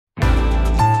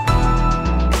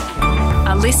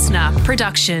listener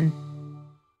production.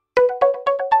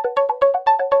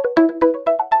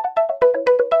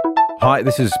 Hi,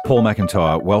 this is Paul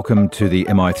McIntyre. Welcome to the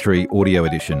MI3 Audio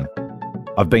Edition.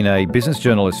 I've been a business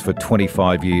journalist for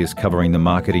 25 years covering the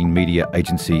marketing, media,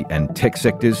 agency and tech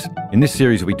sectors. In this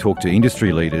series, we talk to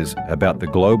industry leaders about the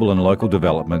global and local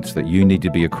developments that you need to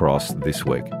be across this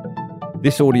week.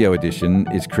 This audio edition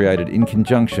is created in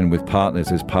conjunction with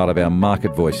partners as part of our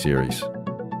Market Voice series.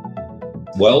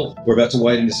 Well, we're about to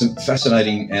wade into some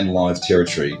fascinating and live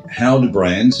territory. How do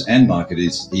brands and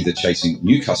marketers either chasing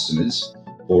new customers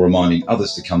or reminding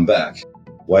others to come back,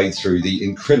 wade through the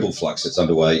incredible flux that's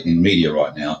underway in media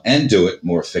right now and do it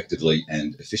more effectively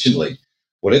and efficiently?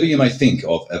 Whatever you may think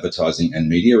of advertising and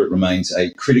media, it remains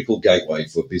a critical gateway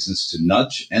for business to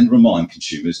nudge and remind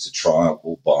consumers to trial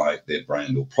or buy their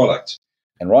brand or product.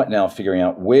 And right now, figuring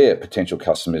out where potential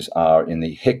customers are in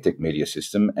the hectic media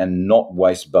system and not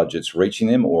waste budgets reaching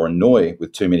them or annoy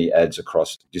with too many ads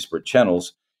across disparate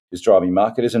channels is driving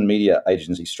marketers and media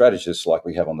agency strategists like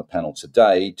we have on the panel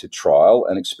today to trial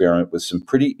and experiment with some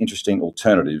pretty interesting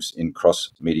alternatives in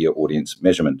cross-media audience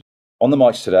measurement. On the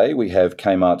mics today, we have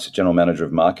Kmart's General Manager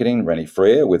of Marketing, Rennie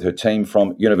Freer, with her team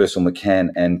from Universal McCann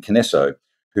and Kinesso,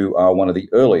 who are one of the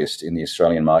earliest in the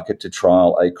Australian market to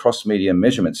trial a cross-media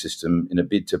measurement system in a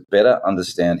bid to better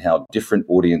understand how different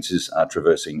audiences are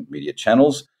traversing media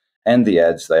channels and the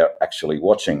ads they are actually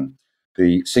watching.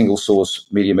 The single source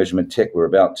media measurement tech we're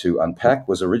about to unpack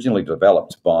was originally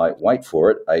developed by, wait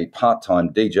for it, a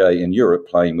part-time DJ in Europe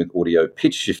playing with audio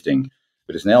pitch shifting,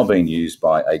 but is now being used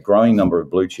by a growing number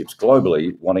of blue chips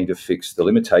globally wanting to fix the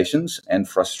limitations and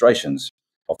frustrations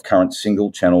of current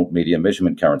single channel media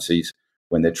measurement currencies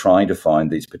when they're trying to find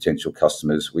these potential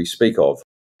customers we speak of.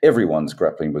 Everyone's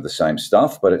grappling with the same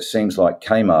stuff, but it seems like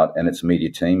Kmart and its media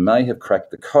team may have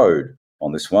cracked the code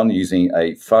on this one, using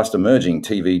a fast-emerging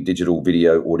TV, digital,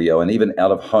 video, audio, and even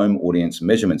out-of-home audience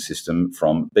measurement system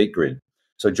from Beatgrid.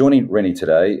 So joining Rennie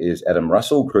today is Adam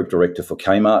Russell, Group Director for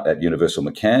Kmart at Universal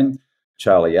McCann,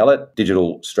 Charlie Allett,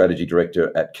 Digital Strategy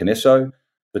Director at Kinesso,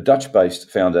 the Dutch-based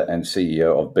founder and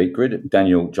CEO of Beatgrid,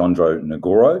 Daniel Jondro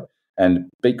Nagoro, and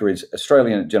Beatgrid's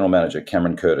Australian General Manager,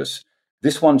 Cameron Curtis.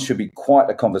 This one should be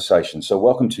quite a conversation, so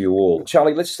welcome to you all.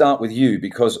 Charlie, let's start with you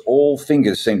because all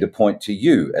fingers seem to point to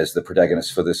you as the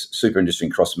protagonist for this super interesting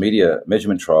cross-media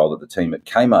measurement trial that the team at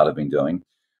Kmart have been doing.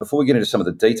 Before we get into some of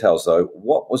the details, though,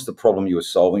 what was the problem you were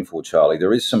solving for, Charlie?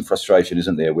 There is some frustration,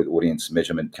 isn't there, with audience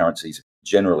measurement currencies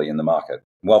generally in the market.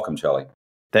 Welcome, Charlie.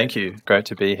 Thank you. Great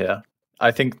to be here. I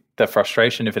think the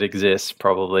frustration, if it exists,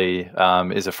 probably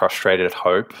is a frustrated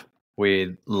hope.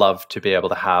 We'd love to be able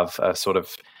to have a sort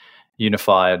of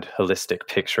unified, holistic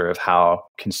picture of how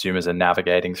consumers are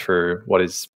navigating through what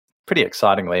is pretty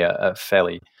excitingly a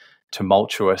fairly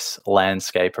tumultuous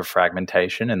landscape of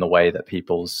fragmentation in the way that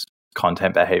people's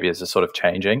content behaviors are sort of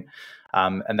changing.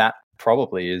 And that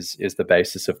probably is the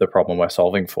basis of the problem we're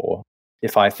solving for.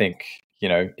 If I think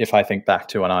back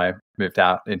to when I moved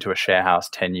out into a share house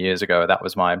 10 years ago, that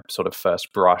was my sort of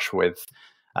first brush with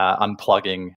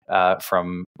unplugging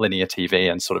from linear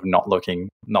TV and sort of not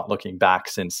looking back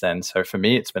since then. So for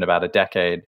me, it's been about a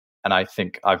decade, and I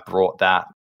think I've brought that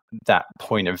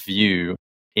point of view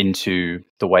into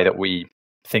the way that we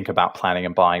think about planning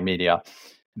and buying media.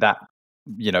 That,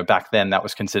 back then that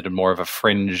was considered more of a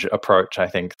fringe approach. I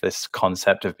think this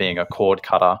concept of being a cord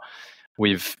cutter,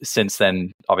 we've since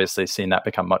then obviously seen that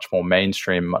become much more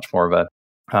mainstream, much more of a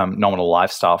nominal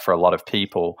lifestyle for a lot of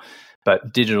people.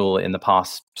 But digital in the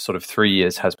past sort of 3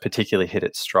 years has particularly hit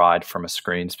its stride from a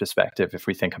screens perspective. If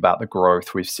we think about the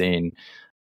growth we've seen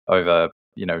over,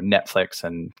 Netflix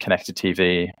and connected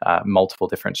TV, multiple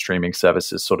different streaming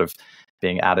services sort of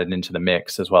being added into the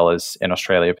mix, as well as in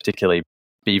Australia, particularly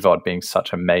BVOD being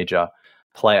such a major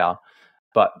player.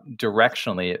 But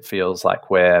directionally, it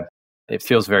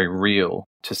feels very real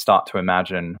to start to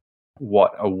imagine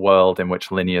what a world in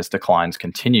which linear's declines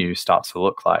continue starts to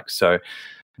look like. So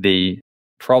the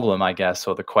problem, I guess,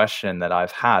 or the question that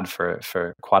I've had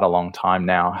for quite a long time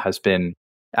now has been,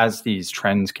 as these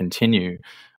trends continue,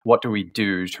 what do we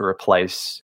do to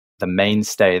replace the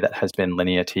mainstay that has been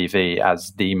linear TV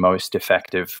as the most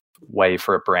effective way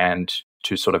for a brand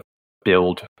to sort of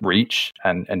build reach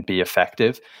and be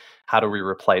effective? How do we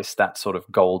replace that sort of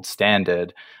gold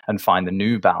standard and find the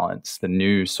new balance, the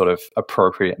new sort of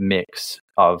appropriate mix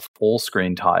of all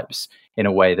screen types in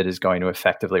a way that is going to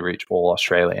effectively reach all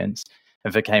Australians?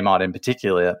 And for Kmart in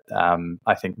particular,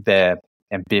 I think their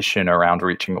ambition around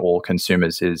reaching all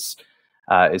consumers is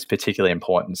particularly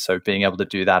important. So being able to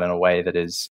do that in a way that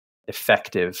is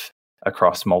effective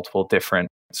across multiple different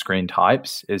screen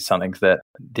types is something that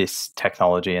this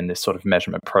technology and this sort of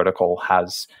measurement protocol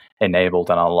has enabled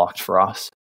and unlocked for us.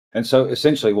 And so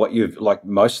essentially what you've, like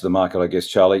most of the market, I guess,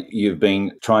 Charlie, you've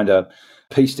been trying to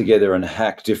piece together and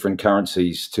hack different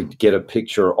currencies to get a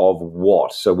picture of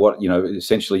what? So what,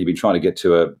 essentially you've been trying to get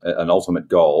to an ultimate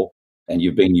goal, and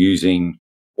you've been using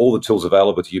all the tools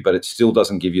available to you, but it still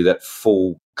doesn't give you that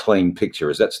full, clean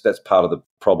picture. That's part of the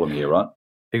problem here, right?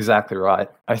 Exactly right.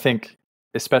 I think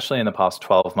especially in the past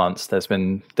 12 months, there's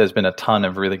been a ton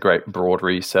of really great broad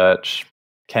research.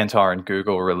 Kantar and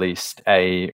Google released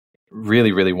a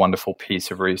really, really wonderful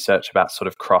piece of research about sort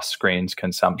of cross-screens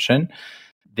consumption.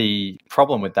 The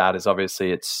problem with that is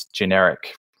obviously it's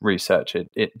generic research.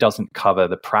 It doesn't cover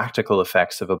the practical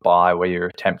effects of a buy where you're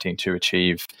attempting to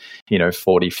achieve,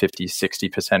 40, 50,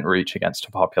 60% reach against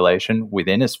a population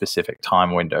within a specific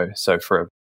time window. So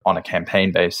on a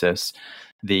campaign basis,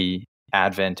 the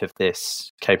advent of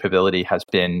this capability has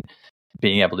been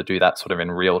being able to do that sort of in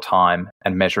real time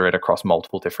and measure it across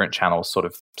multiple different channels sort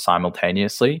of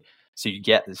simultaneously. So you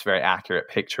get this very accurate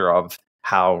picture of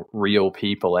how real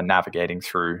people are navigating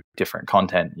through different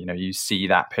content. You see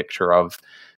that picture of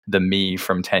the me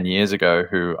from 10 years ago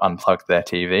who unplugged their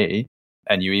TV,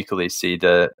 and you equally see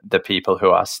the people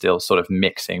who are still sort of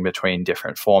mixing between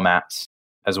different formats,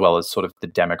 as well as sort of the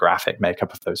demographic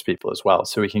makeup of those people as well.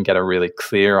 So we can get a really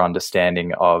clear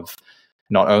understanding of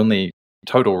not only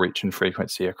total reach and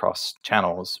frequency across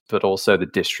channels, but also the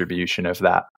distribution of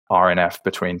that RNF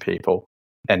between people.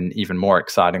 And even more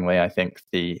excitingly, I think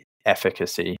the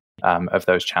efficacy of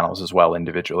those channels as well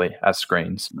individually as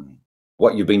screens.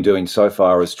 What you've been doing so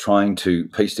far is trying to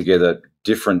piece together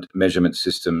different measurement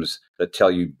systems that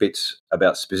tell you bits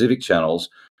about specific channels.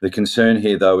 The concern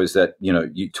here, though, is that,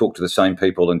 you talk to the same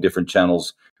people in different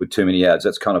channels with too many ads.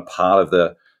 That's kind of part of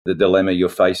the dilemma you're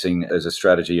facing as a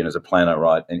strategy and as a planner,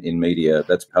 right, in media.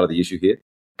 That's part of the issue here.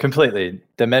 Completely.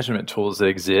 The measurement tools that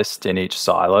exist in each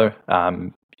silo,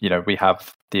 we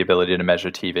have the ability to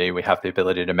measure TV. We have the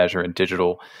ability to measure in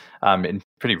digital in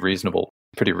pretty reasonable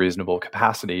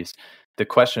capacities. The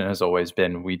question has always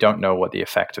been, we don't know what the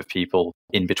effect of people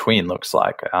in between looks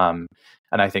like. And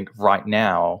I think right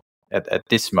now, at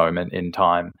this moment in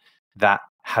time, that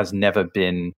has never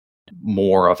been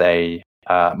more of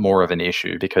an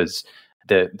issue, because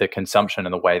the consumption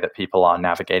and the way that people are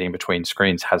navigating between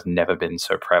screens has never been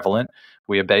so prevalent.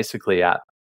 We are basically at,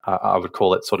 I would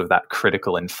call it sort of that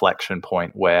critical inflection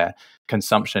point where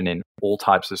consumption in all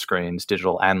types of screens,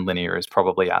 digital and linear, is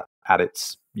probably at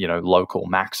its local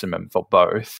maximum for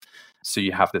both. So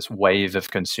you have this wave of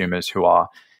consumers who are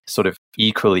sort of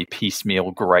equally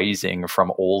piecemeal grazing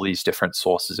from all these different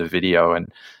sources of video. And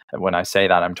when I say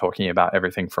that, I'm talking about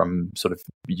everything from sort of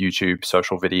YouTube,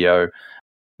 social video,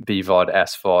 BVOD,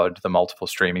 SVOD, the multiple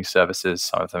streaming services,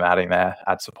 some of them adding their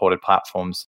ad-supported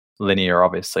platforms, linear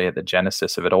obviously at the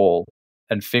genesis of it all,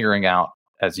 and figuring out,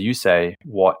 as you say,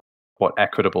 what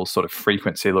equitable sort of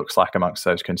frequency looks like amongst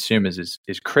those consumers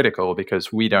is critical,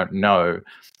 because we don't know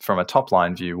from a top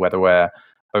line view whether we're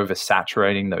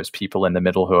oversaturating those people in the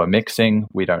middle who are mixing.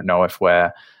 We don't know if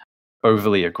we're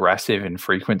overly aggressive in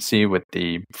frequency with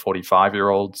the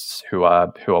 45-year-olds who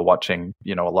are watching,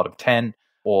 a lot of 10,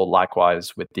 or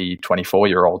likewise with the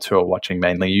 24-year-olds who are watching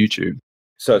mainly YouTube.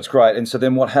 So it's great. And so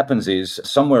then what happens is,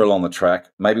 somewhere along the track,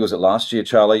 maybe was it last year,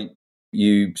 Charlie,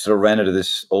 you sort of ran into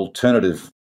this alternative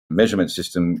measurement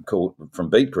system called from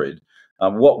Beatgrid.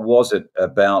 What was it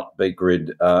about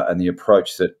Beatgrid and the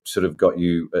approach that sort of got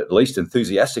you at least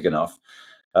enthusiastic enough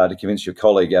to convince your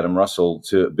colleague Adam Russell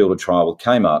to build a trial with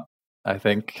Kmart? I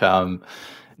think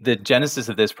the genesis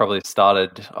of this probably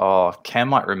started, Cam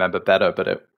might remember better,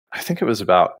 but I think it was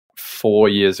about 4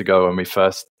 years ago when we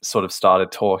first sort of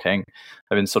started talking.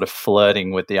 I've been sort of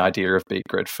flirting with the idea of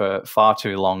Beatgrid for far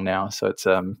too long now, so it's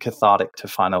cathartic to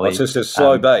finally... It's just a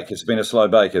slow bake. It's been a slow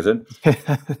bake, is it?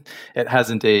 It has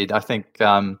indeed. I think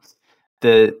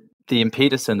the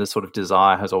impetus and the sort of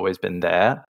desire has always been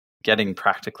there. Getting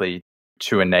practically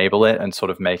to enable it and sort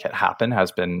of make it happen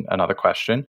has been another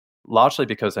question, largely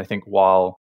because I think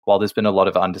while there's been a lot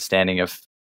of understanding of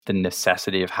the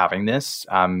necessity of having this,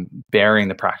 bearing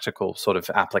the practical sort of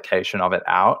application of it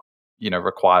out,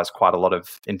 requires quite a lot of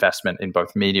investment in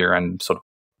both media and sort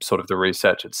of the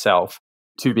research itself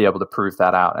to be able to prove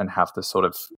that out and have the sort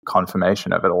of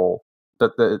confirmation of it all.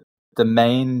 But the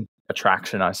main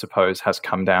attraction, I suppose, has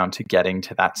come down to getting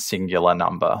to that singular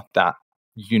number, that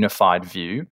unified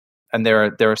view. And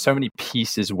there are so many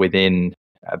pieces within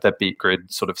the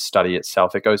Beatgrid sort of study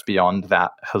itself. It goes beyond that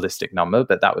holistic number,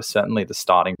 but that was certainly the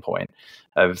starting point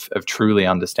of truly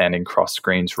understanding cross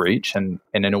screens reach, and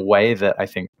in a way that I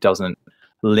think doesn't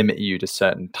limit you to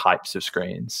certain types of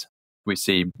screens. We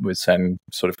see with certain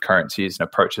sort of currencies and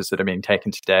approaches that are being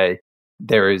taken today,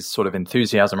 there is sort of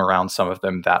enthusiasm around some of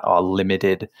them that are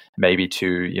limited maybe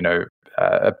to,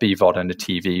 a BVOD and a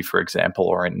TV, for example,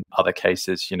 or in other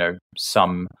cases,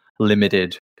 some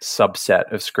limited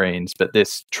subset of screens. But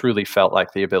this truly felt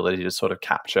like the ability to sort of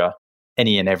capture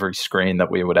any and every screen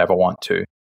that we would ever want to.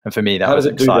 And for me, that was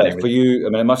exciting. How does it do that for you? I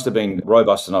mean, it must have been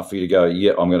robust enough for you to go,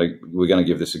 yeah, we're going to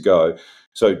give this a go.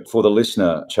 So for the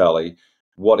listener, Charlie,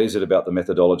 what is it about the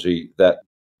methodology that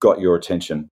got your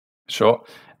attention? Sure.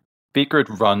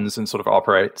 Beatgrid runs and sort of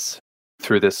operates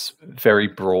through this very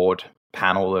broad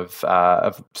panel of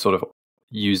sort of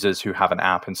users who have an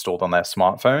app installed on their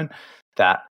smartphone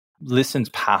that listens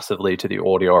passively to the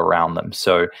audio around them.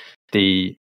 So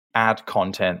the ad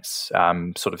contents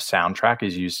sort of soundtrack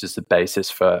is used as the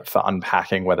basis for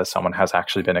unpacking whether someone has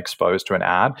actually been exposed to an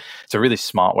ad. It's a really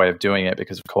smart way of doing it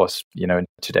because, of course, in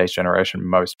today's generation,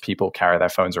 most people carry their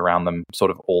phones around them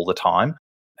sort of all the time.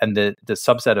 And the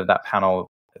subset of that panel,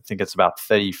 I think it's about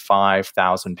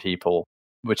 35,000 people,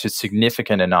 which is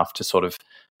significant enough to sort of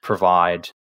provide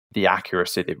the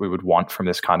accuracy that we would want from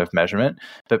this kind of measurement.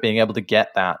 But being able to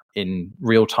get that in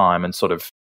real time and sort of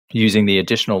using the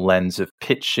additional lens of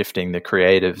pitch shifting the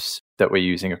creatives that we're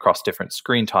using across different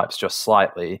screen types just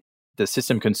slightly, the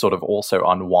system can sort of also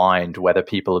unwind whether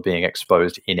people are being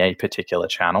exposed in a particular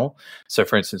channel. So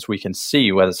for instance, we can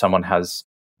see whether someone has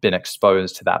been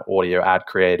exposed to that audio ad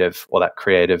creative or that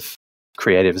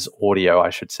creative's audio,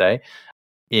 I should say,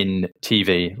 in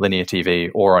TV, linear TV,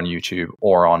 or on YouTube,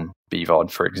 or on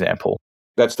BVOD, for example.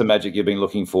 That's the magic you've been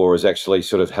looking for, is actually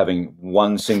sort of having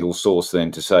one single source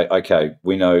then to say, okay,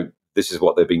 we know this is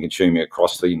what they've been consuming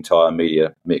across the entire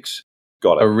media mix.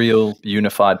 Got it. A real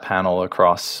unified panel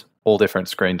across all different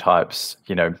screen types,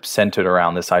 centered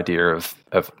around this idea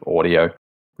of audio,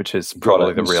 which is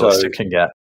probably the realest it can get.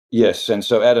 Yes. And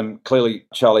so, Adam, clearly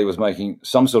Charlie was making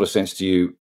some sort of sense to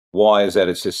you. Why is that?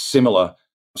 It's a similar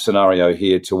scenario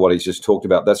here to what he's just talked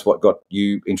about. That's what got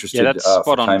you interested. Yeah, that's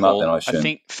spot on, Paul. Then, I assume. I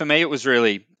think for me it was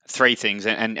really three things,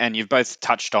 and you've both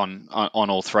touched on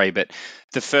all three. But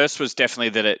the first was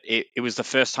definitely that it was the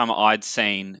first time I'd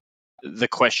seen the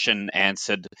question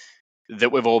answered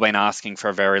that we've all been asking for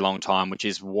a very long time, which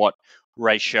is what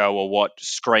ratio or what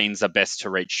screens are best to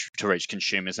reach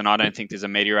consumers. And I don't think there's a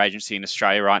media agency in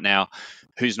Australia right now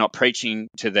who's not preaching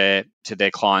to their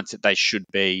clients that they should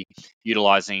be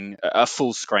utilizing a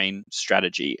full screen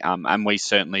strategy, and we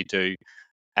certainly do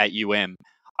at UM.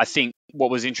 I think what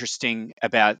was interesting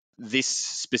about this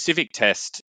specific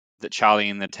test that Charlie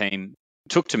and the team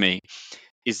took to me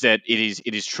is that it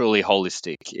is truly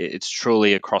holistic. It's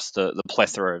truly across the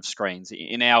plethora of screens.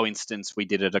 In our instance, we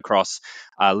did it across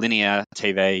linear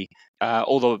TV,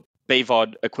 all the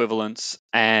BVOD equivalents,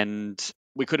 and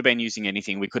we could have been using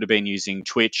anything. We could have been using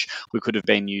Twitch. We could have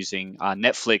been using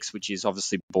Netflix, which is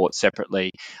obviously bought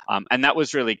separately. And that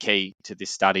was really key to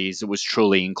this study, is it was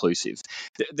truly inclusive.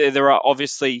 There are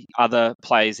obviously other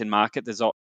players in market. There's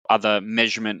other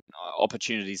measurement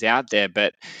opportunities out there,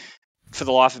 but for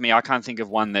the life of me, I can't think of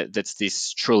one that's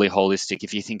this truly holistic.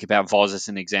 If you think about VOZ as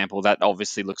an example, that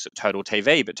obviously looks at total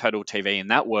TV, but total TV in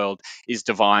that world is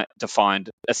defined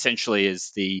essentially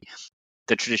as the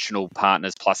traditional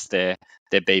partners plus their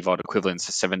BVOD equivalents,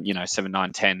 so 7,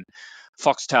 9, 10,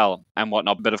 Foxtel and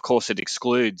whatnot. But of course, it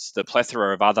excludes the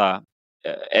plethora of other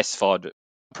SVOD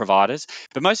providers.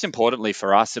 But most importantly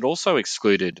for us, it also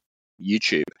excluded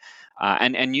YouTube.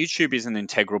 And YouTube is an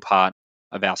integral part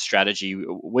of our strategy.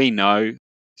 We know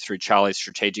through Charlie's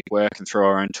strategic work and through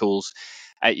our own tools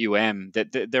at UM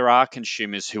that there are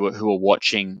consumers who are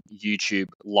watching YouTube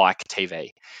like TV.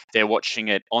 They're watching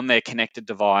it on their connected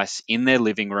device in their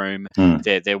living room.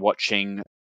 They're watching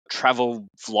travel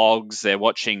vlogs. They're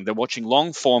watching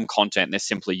long form content. They're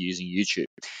simply using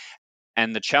YouTube.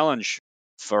 And the challenge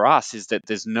for us is that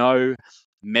there's no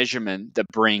measurement that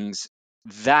brings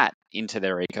that into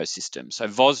their ecosystem. So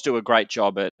VOZ do a great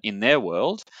job in their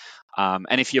world. And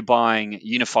if you're buying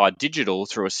unified digital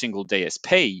through a single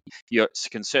DSP, you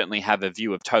can certainly have a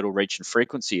view of total reach and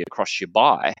frequency across your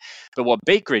buy. But what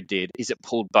Beatgrid did is it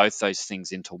pulled both those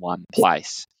things into one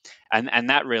place. And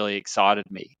that really excited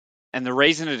me. And the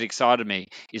reason it excited me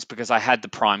is because I had the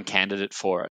prime candidate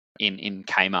for it in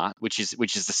Kmart, which is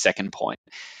the second point.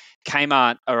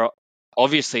 Kmart are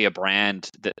obviously a brand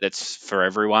that's for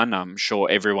everyone. I'm sure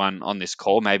everyone on this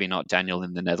call, maybe not Daniel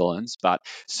in the Netherlands, but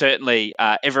certainly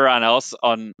everyone else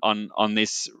on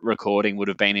this recording would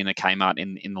have been in a Kmart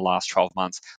in the last 12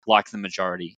 months, like the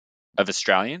majority of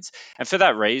Australians. And for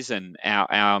that reason,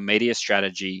 our media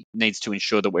strategy needs to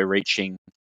ensure that we're reaching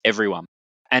everyone.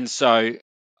 And so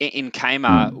in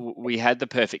Kmart, we had the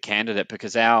perfect candidate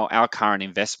because our current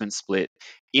investment split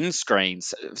in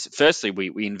screens. Firstly,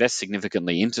 we invest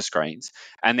significantly into screens,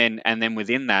 and then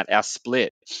within that, our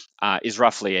split is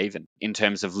roughly even in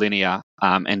terms of linear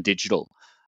and digital.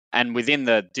 And within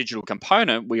the digital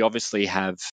component, we obviously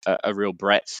have a real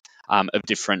breadth of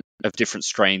different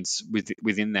screens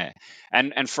within there.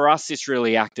 And for us, this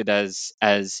really acted as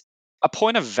a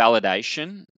point of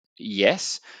validation,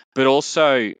 yes, but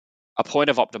also a point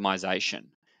of optimization.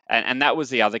 And that was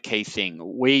the other key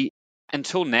thing.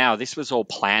 Until now, this was all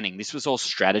planning. This was all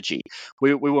strategy.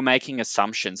 We were making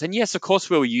assumptions. And yes, of course,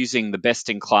 we were using the best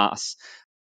in class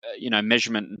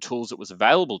measurement and tools that was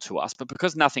available to us, but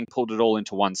because nothing pulled it all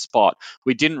into one spot,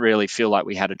 we didn't really feel like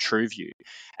we had a true view.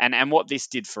 And what this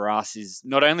did for us is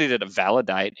not only did it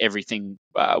validate everything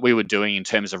we were doing in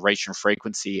terms of reach and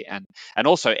frequency and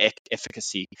also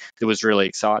efficacy that was really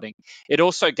exciting, it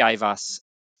also gave us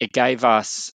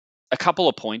a couple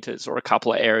of pointers or a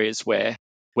couple of areas where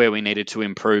we needed to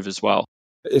improve as well.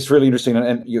 It's really interesting,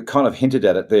 and you kind of hinted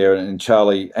at it there, and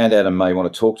Charlie and Adam may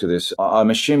want to talk to this. I'm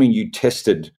assuming you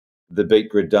tested the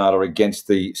Beatgrid data against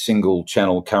the single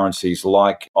channel currencies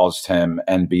like OzTam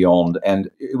and beyond,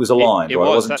 and it was aligned, right? Was.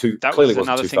 It wasn't too that clearly was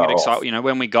another wasn't too thing far that excited. off.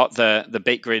 When we got the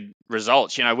Beatgrid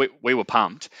results, we were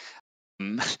pumped.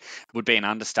 Would be an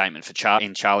understatement for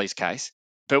in Charlie's case.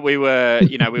 But we were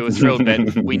thrilled,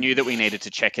 but we knew that we needed to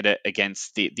check it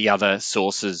against the other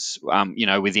sources,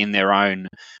 within their own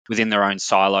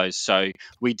silos. So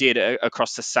we did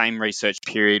across the same research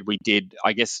period. We did,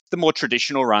 I guess, the more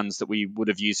traditional runs that we would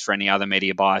have used for any other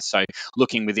media buy. So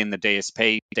looking within the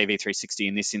DSP, DV360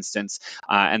 in this instance,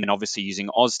 and then obviously using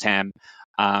OzTam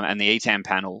and the ETAM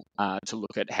panel to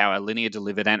look at how our linear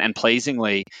delivered, and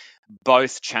pleasingly,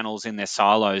 both channels in their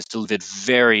silos delivered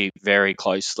very, very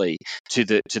closely to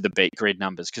the Beatgrid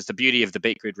numbers. Because the beauty of the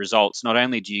Beatgrid results, not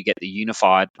only do you get the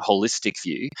unified holistic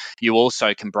view, you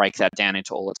also can break that down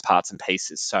into all its parts and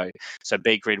pieces. So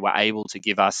Beatgrid were able to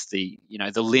give us the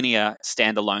linear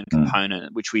standalone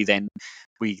component, which we then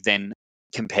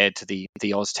compared to the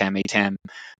OzTam ETAM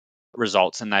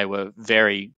results, and they were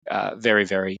very, very,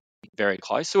 very, very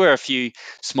close. So there were a few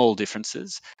small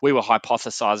differences. We were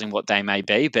hypothesizing what they may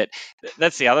be, but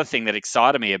that's the other thing that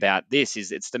excited me about this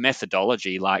is it's the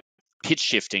methodology, like pitch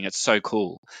shifting. It's so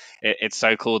cool. It's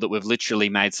so cool that we've literally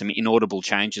made some inaudible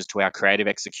changes to our creative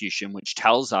execution, which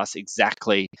tells us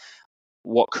exactly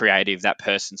what creative that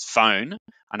person's phone,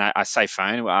 and I say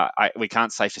phone, we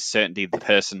can't say for certainty the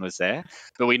person was there,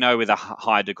 but we know with a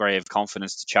high degree of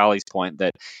confidence, to Charlie's point,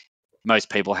 that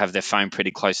most people have their phone pretty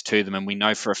close to them, and we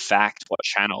know for a fact what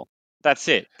channel. That's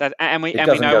it. We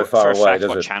know for a fact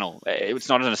what channel. It's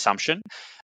not an assumption.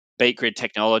 Beatgrid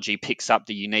technology picks up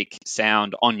the unique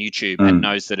sound on YouTube and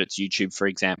knows that it's YouTube, for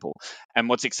example. And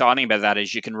what's exciting about that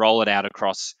is you can roll it out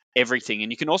across everything,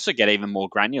 and you can also get even more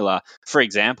granular. For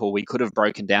example, we could have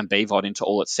broken down BVOD into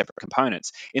all its separate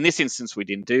components. In this instance, we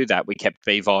didn't do that. We kept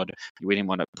BVOD. We didn't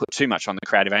want to put too much on the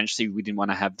creative agency. We didn't want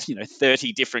to have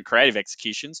 30 different creative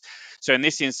executions. So in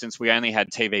this instance, we only had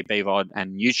TV, BVOD,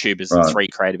 and YouTube as the three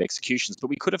creative executions, but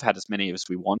we could have had as many as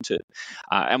we wanted.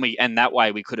 And that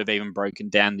way we could have even broken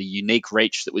down the unique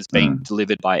reach that was being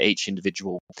delivered by each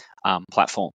individual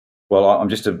platform. Well, I'm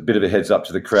just a bit of a heads up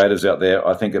to the creators out there.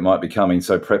 I think it might be coming,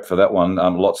 so prep for that one.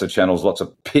 Lots of channels, lots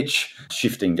of pitch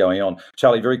shifting going on.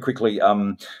 Charlie, very quickly,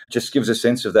 just give us a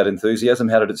sense of that enthusiasm.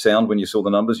 How did it sound when you saw the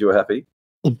numbers? You were happy?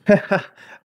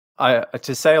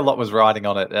 To say a lot was riding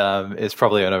on it is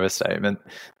probably an overstatement.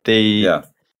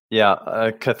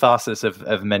 Catharsis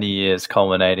of many years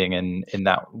culminating in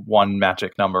that one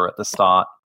magic number at the start.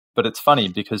 But it's funny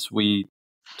because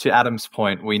to Adam's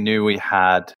point, we knew we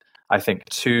had, I think,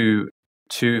 two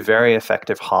very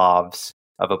effective halves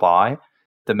of a buy.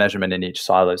 The measurement in each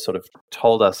silo sort of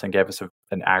told us and gave us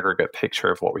an aggregate picture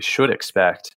of what we should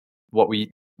expect. What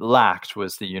we lacked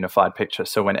was the unified picture.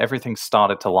 So when everything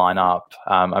started to line up,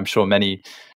 I'm sure many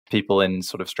people in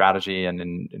sort of strategy and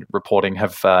in reporting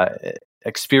have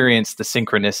experienced the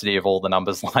synchronicity of all the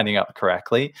numbers lining up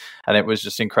correctly. And it was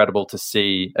just incredible to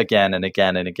see again and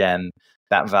again and again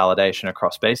that validation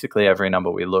across basically every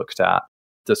number we looked at,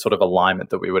 the sort of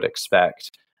alignment that we would expect.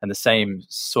 And the same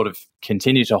sort of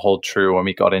continued to hold true when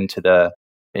we got into the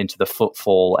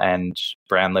footfall and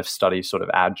brand lift study sort of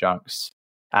adjuncts.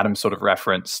 Adam sort of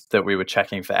referenced that we were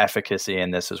checking for efficacy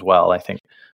in this as well. I think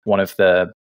one of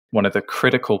the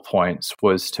critical points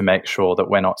was to make sure that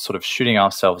we're not sort of shooting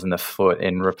ourselves in the foot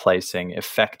in replacing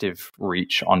effective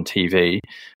reach on TV,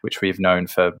 which we've known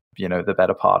for the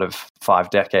better part of 5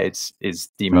 decades is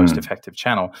the most effective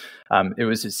channel. It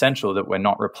was essential that we're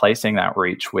not replacing that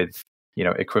reach with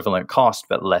equivalent cost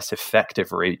but less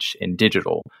effective reach in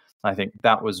digital. I think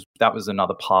that was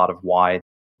another part of why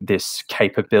this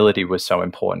capability was so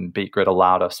important. Beatgrid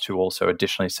allowed us to also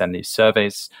additionally send these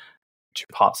surveys to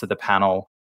parts of the panel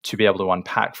to be able to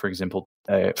unpack, for example,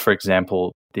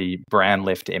 the brand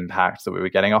lift impact that we were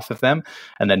getting off of them.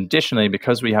 And then additionally,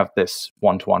 because we have this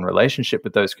one-to-one relationship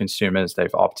with those consumers,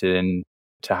 they've opted in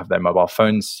to have their mobile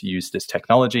phones use this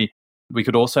technology. We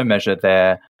could also measure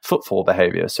their footfall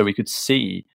behavior. So we could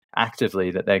see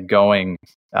actively that they're going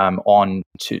on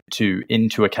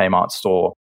into a Kmart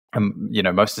store.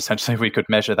 Most essentially, we could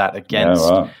measure that against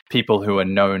people who are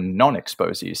known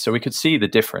non-exposees. So we could see the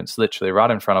difference literally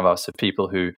right in front of us of people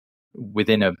who,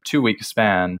 within a 2-week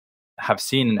span, have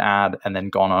seen an ad and then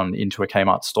gone on into a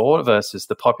Kmart store versus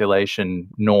the population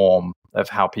norm of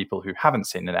how people who haven't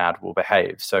seen an ad will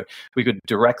behave. So we could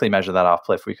directly measure that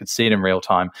uplift. We could see it in real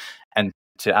time. And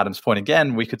to Adam's point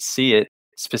again, we could see it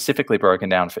specifically broken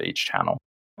down for each channel.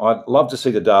 I'd love to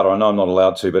see the data. I know I'm not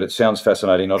allowed to, but it sounds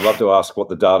fascinating. I'd love to ask what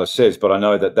the data says, but I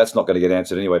know that that's not going to get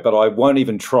answered anyway. But I won't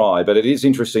even try. But it is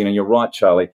interesting, and you're right,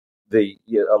 Charlie. A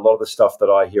lot of the stuff that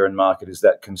I hear in market is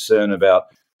that concern about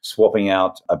swapping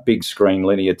out a big screen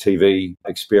linear TV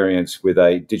experience with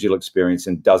a digital experience,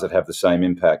 and does it have the same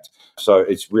impact? So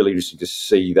it's really interesting to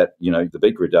see that, the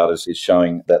Beatgrid data is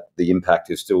showing that the impact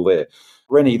is still there.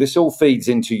 Rennie, this all feeds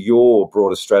into your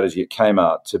broader strategy at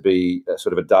Kmart to be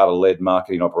sort of a data-led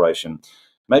marketing operation.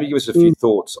 Maybe give us a few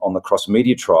thoughts on the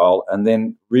cross-media trial, and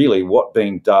then really what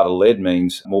being data-led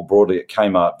means more broadly at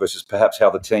Kmart versus perhaps how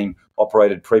the team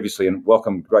operated previously. And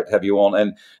welcome, great to have you on.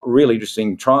 And really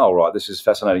interesting trial, right? This is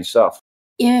fascinating stuff.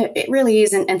 Yeah, it really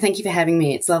is. And thank you for having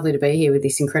me. It's lovely to be here with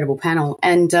this incredible panel.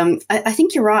 And I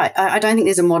think you're right. I don't think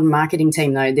there's a modern marketing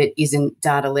team, though, that isn't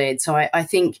data-led. So I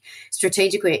think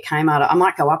strategically at Kmart, I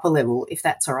might go up a level, if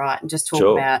that's all right, and just talk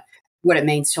about what it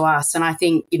means to us. And I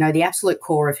think, the absolute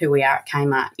core of who we are at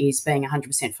Kmart is being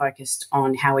 100% focused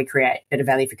on how we create better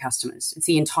value for customers. It's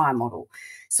the entire model.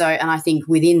 So, and I think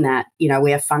within that,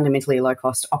 we are fundamentally a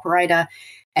low-cost operator.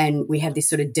 And we have this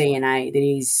sort of DNA that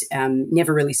is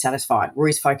never really satisfied. We're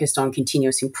always focused on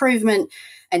continuous improvement.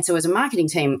 And so as a marketing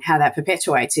team, how that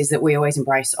perpetuates is that we always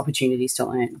embrace opportunities to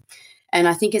learn. And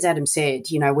I think, as Adam said,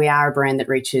 we are a brand that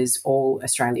reaches all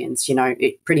Australians.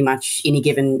 Pretty much any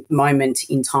given moment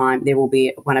in time, there will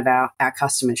be one of our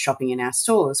customers shopping in our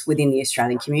stores within the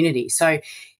Australian community. So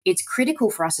it's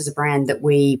critical for us as a brand that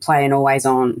we play an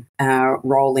always-on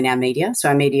role in our media. So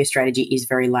our media strategy is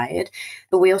very layered,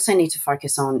 but we also need to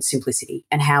focus on simplicity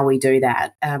and how we do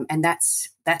that. And that's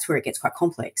where it gets quite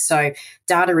complex. So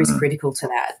data is critical to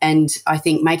that. And I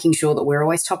think making sure that we're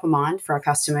always top of mind for our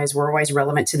customers, we're always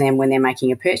relevant to them when they're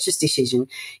making a purchase decision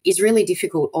is really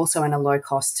difficult also in a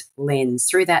low-cost lens.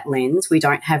 Through that lens, we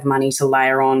don't have money to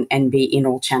layer on and be in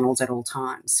all channels at all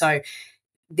times. So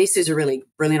this is a really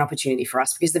brilliant opportunity for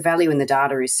us because the value in the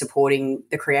data is supporting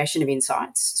the creation of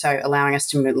insights, so allowing us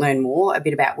to learn more a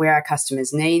bit about where our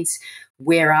customers' needs,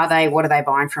 where are they, what are they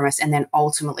buying from us, and then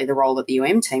ultimately the role that the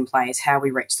UM team plays, how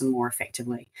we reach them more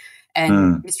effectively.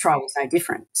 And this trial was no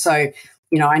different. So,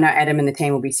 I know Adam and the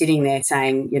team will be sitting there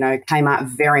saying, Kmart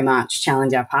very much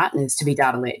challenge our partners to be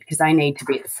data-led because they need to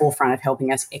be at the forefront of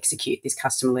helping us execute this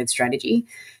customer-led strategy.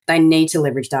 They need to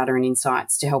leverage data and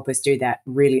insights to help us do that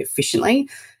really efficiently.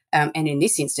 And in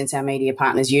this instance, our media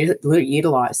partners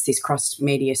utilise this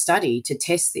cross-media study to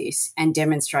test this and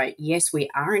demonstrate, yes, we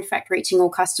are in fact reaching all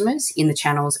customers in the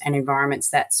channels and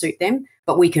environments that suit them,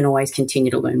 but we can always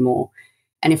continue to learn more.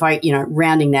 And if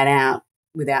rounding that out,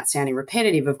 without sounding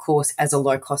repetitive, of course, as a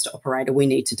low-cost operator, we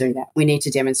need to do that. We need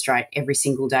to demonstrate every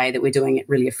single day that we're doing it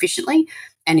really efficiently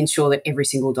and ensure that every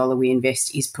single dollar we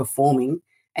invest is performing.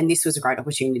 And this was a great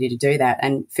opportunity to do that.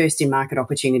 And first-in-market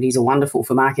opportunities are wonderful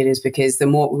for marketers because the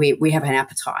more we have an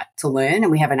appetite to learn and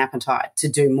we have an appetite to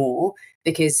do more,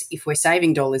 because if we're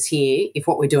saving dollars here, if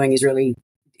what we're doing is really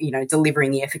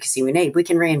delivering the efficacy we need, we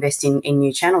can reinvest in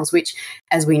new channels, which,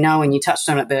 as we know, and you touched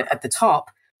on it at the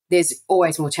top, there's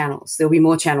always more channels. There'll be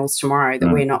more channels tomorrow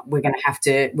that we're going to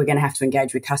have to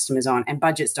engage with customers on, and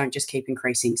budgets don't just keep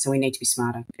increasing. So we need to be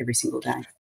smarter every single day.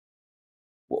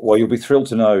 Well, you'll be thrilled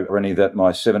to know, Rennie, that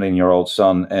my 17-year-old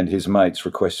son and his mates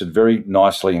requested very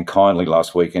nicely and kindly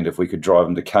last weekend if we could drive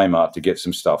them to Kmart to get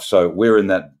some stuff. So we're in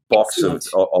that box of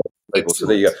people. So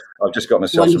there you go. I've just got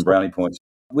myself some brownie points.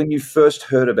 When you first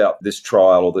heard about this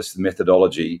trial or this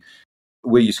methodology,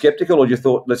 were you skeptical or you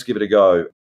thought, let's give it a go?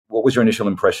 What was your initial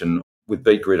impression with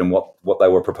Beatgrid and what they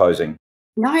were proposing?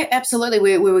 No, absolutely.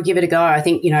 We will give it a go. I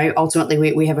think,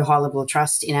 ultimately we have a high level of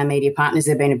trust in our media partners.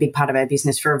 They've been a big part of our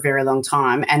business for a very long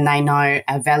time, and they know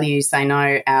our values. They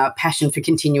know our passion for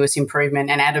continuous improvement.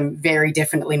 And Adam very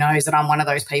definitely knows that I'm one of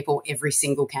those people every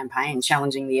single campaign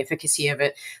challenging the efficacy of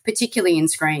it, particularly in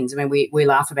screens. I mean, we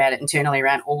laugh about it internally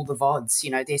around all the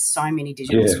VODs. There's so many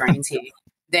digital screens here.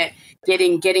 That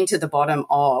getting to the bottom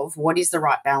of what is the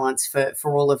right balance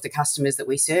for all of the customers that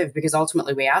we serve, because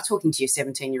ultimately we are talking to your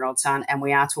 17-year-old son and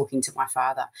we are talking to my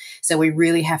father. So we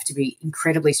really have to be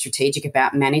incredibly strategic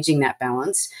about managing that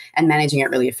balance and managing it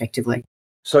really effectively.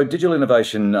 So digital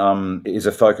innovation is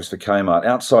a focus for Kmart.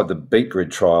 Outside the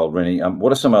Beatgrid trial, Rennie,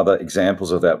 what are some other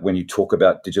examples of that when you talk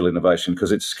about digital innovation?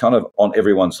 Because it's kind of on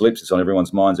everyone's lips, it's on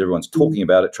everyone's minds, everyone's talking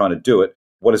about it, trying to do it.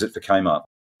 What is it for Kmart?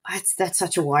 That's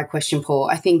such a wide question, Paul.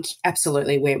 I think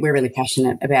absolutely we're really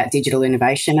passionate about digital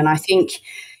innovation. And I think,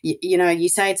 you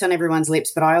say it's on everyone's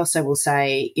lips, but I also will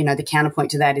say, the counterpoint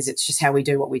to that is it's just how we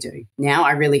do what we do. Now,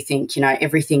 I really think,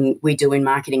 everything we do in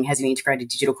marketing has an integrated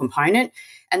digital component.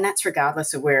 And that's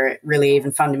regardless of where it really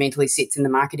even fundamentally sits in the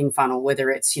marketing funnel, whether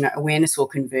it's, awareness or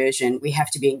conversion. We have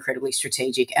to be incredibly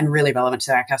strategic and really relevant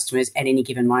to our customers at any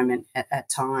given moment at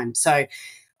time. So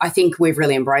I think we've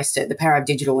really embraced it. The power of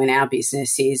digital in our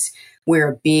business is we're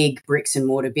a big bricks and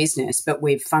mortar business, but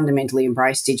we've fundamentally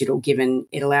embraced digital, given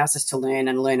it allows us to learn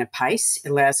at pace. It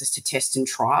allows us to test and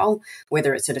trial,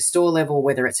 whether it's at a store level,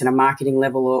 whether it's at a marketing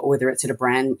level, or whether it's at a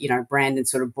brand and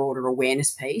sort of broader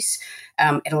awareness piece.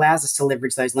 It allows us to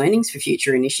leverage those learnings for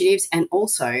future initiatives. And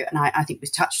also, and I think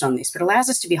we've touched on this, but allows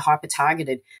us to be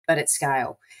hyper-targeted, but at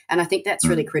scale. And I think that's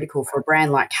really critical for a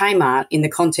brand like Kmart in the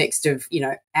context of,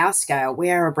 our scale.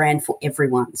 We are a brand for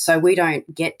everyone. So we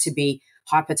don't get to be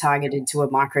hyper-targeted to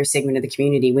a micro segment of the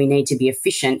community. We need to be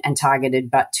efficient and targeted,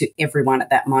 but to everyone at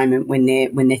that moment when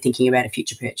they're thinking about a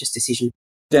future purchase decision.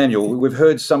 Daniel, we've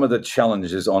heard some of the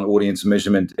challenges on audience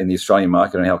measurement in the Australian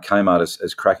market and how Kmart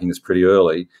is cracking this pretty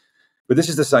early. But this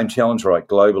is the same challenge, right,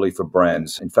 globally for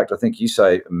brands. In fact, I think you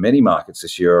say many markets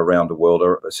this year around the world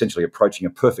are essentially approaching a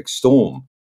perfect storm.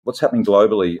 What's happening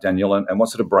globally, Daniel, and what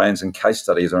sort of brands and case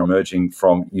studies are emerging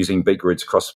from using Beatgrid's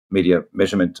cross-media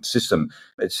measurement system?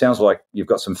 It sounds like you've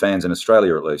got some fans in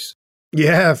Australia, at least.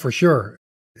 Yeah, for sure.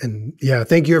 And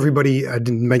thank you, everybody. I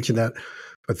didn't mention that,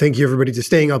 but thank you, everybody, to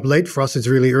staying up late. For us, it's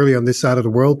really early on this side of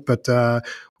the world, but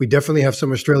we definitely have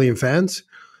some Australian fans,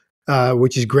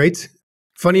 which is great.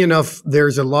 Funny enough,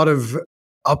 there's a lot of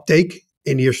uptake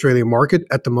in the Australian market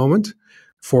at the moment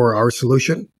for our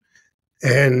solution.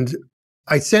 And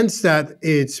I sense that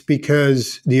it's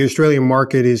because the Australian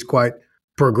market is quite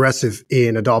progressive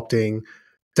in adopting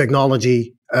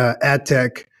technology, ad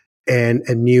tech, and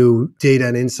new data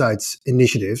and insights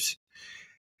initiatives.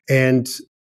 And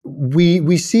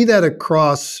we see that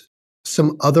across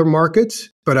some other markets,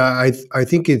 but I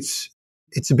think it's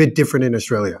a bit different in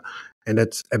Australia. And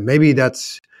maybe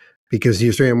that's because the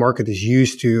Australian market is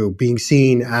used to being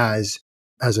seen as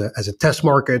a test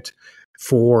market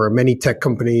for many tech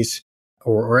companies,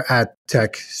 or ad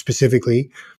tech specifically.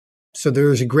 So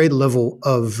there's a great level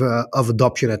of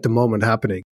adoption at the moment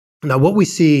happening. Now, what we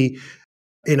see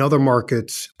in other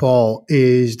markets, Paul,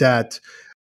 is that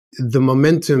the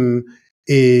momentum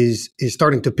is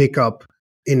starting to pick up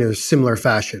in a similar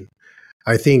fashion.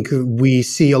 I think we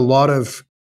see a lot of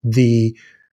the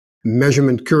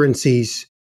measurement currencies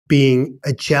being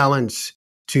a challenge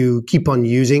to keep on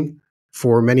using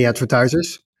for many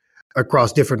advertisers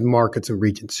across different markets and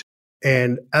regions.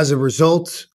 And as a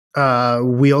result,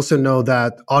 we also know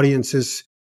that audiences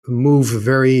move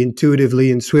very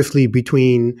intuitively and swiftly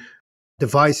between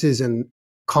devices and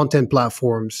content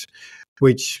platforms,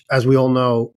 which, as we all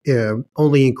know,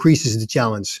 only increases the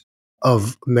challenge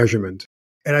of measurement.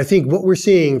 And I think what we're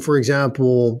seeing, for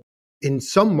example, in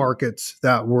some markets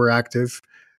that we're active,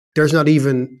 there's not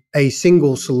even a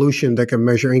single solution that can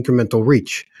measure incremental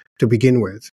reach to begin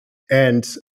with. And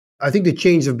I think the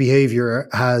change of behavior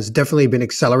has definitely been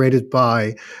accelerated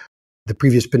by the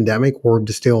previous pandemic, or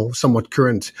the still somewhat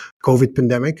current COVID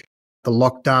pandemic. The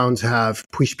lockdowns have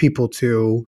pushed people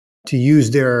to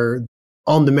use their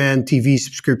on-demand TV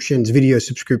subscriptions, video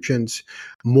subscriptions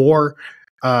more,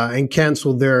 and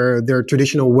cancel their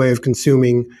traditional way of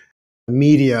consuming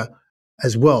media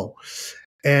as well.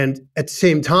 And at the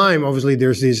same time, obviously,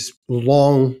 there's this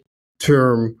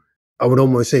long-term, I would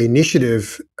almost say,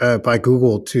 initiative by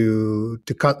Google to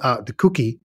cut out the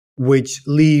cookie, which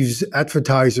leaves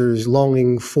advertisers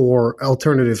longing for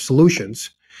alternative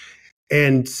solutions.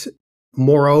 And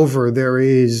moreover, there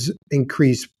is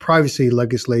increased privacy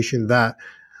legislation that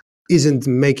isn't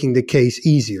making the case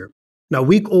easier. Now,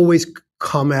 we always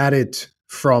come at it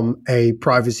from a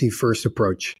privacy-first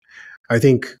approach. I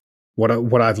think what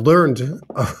I've learned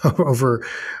over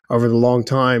the long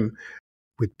time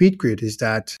with Beatgrid is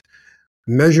that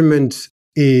measurement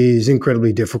is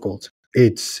incredibly difficult.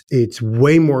 It's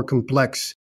way more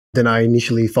complex than I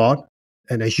initially thought.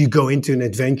 And as you go into an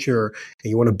adventure and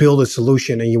you want to build a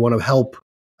solution and you want to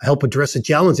help address a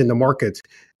challenge in the market,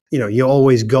 you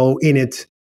always go in it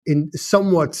in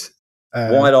somewhat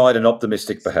wide-eyed and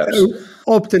optimistic, perhaps.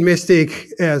 Optimistic,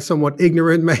 somewhat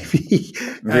ignorant, maybe.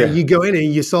 You go in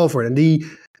and you solve for it, and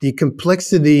the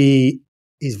complexity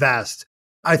is vast.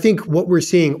 I think what we're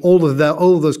seeing, all of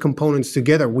those components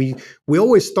together, we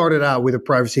always started out with a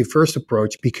privacy-first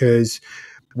approach because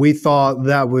we thought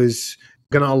that was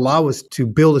going to allow us to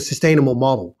build a sustainable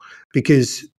model.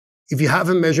 Because if you have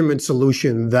a measurement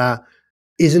solution that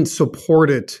isn't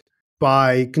supported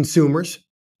by consumers,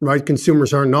 right?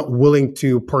 Consumers are not willing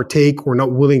to partake or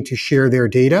not willing to share their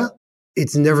data,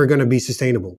 it's never going to be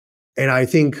sustainable. And I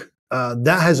think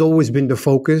that has always been the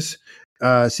focus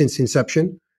since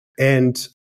inception. And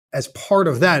as part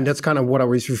of that, and that's kind of what I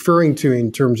was referring to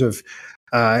in terms of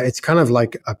it's kind of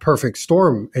like a perfect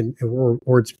storm,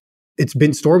 or it's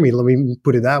been stormy, let me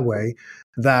put it that way,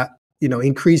 that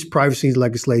increased privacy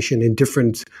legislation in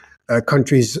different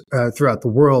countries throughout the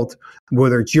world,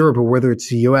 whether it's Europe or whether it's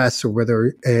the US or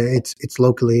whether it's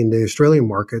locally in the Australian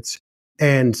markets,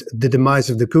 and the demise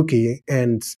of the cookie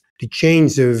and the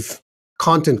change of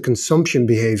content consumption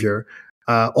behavior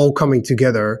all coming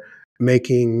together,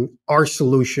 making our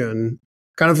solution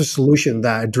kind of a solution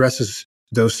that addresses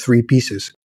those three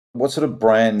pieces. What sort of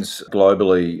brands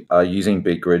globally are using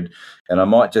Beatgrid? And I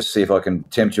might just see if I can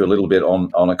tempt you a little bit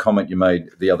on a comment you made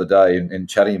the other day in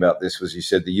chatting about this, was you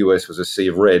said the US was a sea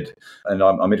of red. And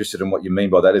I'm interested in what you mean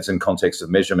by that. It's in context of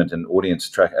measurement and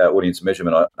audience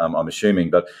measurement, I'm assuming.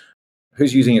 But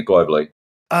who's using it globally?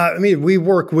 We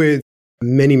work with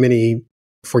many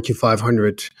Fortune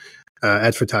 500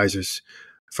 advertisers,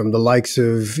 from the likes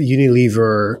of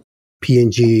Unilever,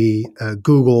 P&G,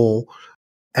 Google,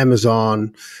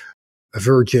 Amazon,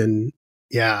 Virgin.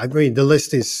 Yeah, the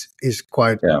list is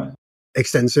quite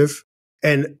extensive.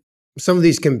 And some of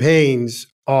these campaigns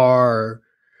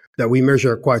that we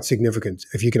measure are quite significant.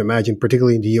 If you can imagine,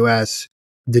 particularly in the US,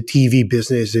 the TV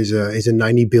business is a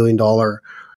 $90 billion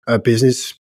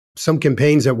business. Some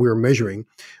campaigns that we're measuring,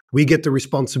 we get the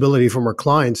responsibility from our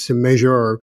clients to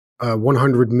measure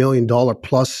 $100 million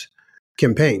plus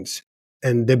campaigns.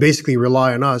 And they basically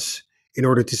rely on us in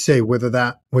order to say whether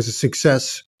that was a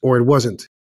success or it wasn't.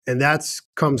 And that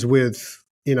comes with,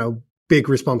 big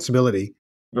responsibility.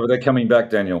 But they're coming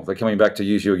back, Daniel. They're coming back to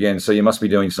use you again. So you must be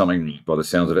doing something by the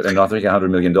sounds of it. And I think $100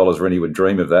 million, Rennie would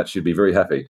dream of that. She'd be very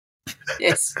happy.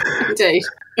 Yes, indeed.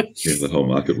 Yeah, the whole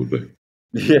market would be.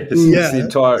 Yes,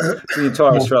 it's the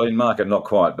entire Australian market, not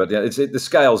quite, but the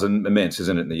scale's immense,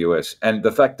 isn't it, in the US? And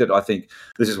the fact that I think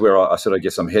this is where I sort of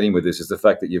guess I'm heading with this is the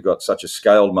fact that you've got such a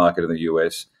scaled market in the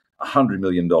US, $100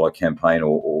 million campaign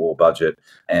or budget,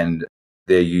 and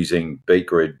they're using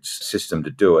Beatgrid's system to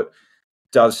do it.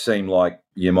 Does seem like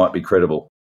you might be credible.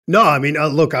 No,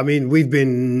 look, we've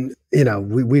been,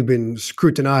 we've been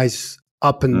scrutinized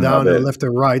up and down and left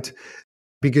and right.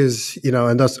 Because,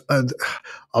 and that's,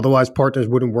 otherwise partners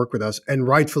wouldn't work with us, and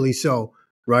rightfully so,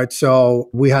 right?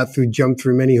 So we had to jump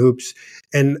through many hoops.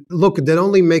 And look, that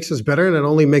only makes us better, and it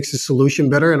only makes the solution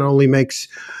better, and it only makes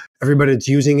everybody that's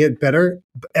using it better.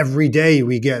 Every day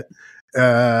we get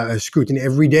scrutiny.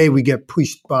 Every day we get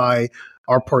pushed by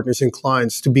our partners and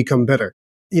clients to become better.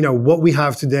 What we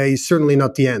have today is certainly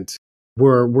not the end.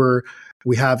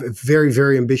 We have a very,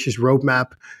 very ambitious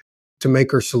roadmap to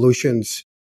make our solutions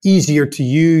easier to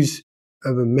use,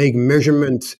 make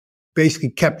measurement, basically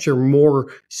capture more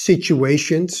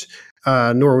situations,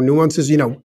 more nuances.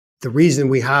 The reason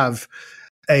we have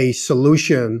a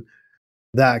solution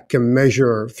that can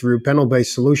measure through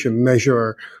panel-based solution,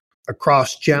 measure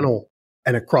across channel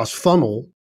and across funnel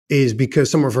is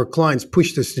because some of our clients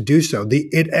pushed us to do so.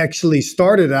 It actually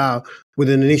started out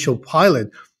with an initial pilot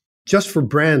just for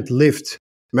brand lift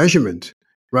measurement,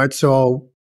 right? So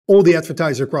all the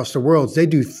advertisers across the world, they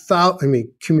do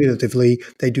cumulatively,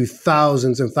 they do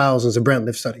thousands and thousands of brand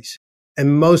lift studies.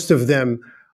 And most of them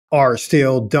are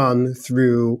still done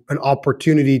through an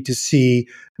opportunity to see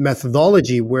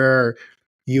methodology where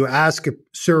you ask a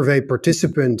survey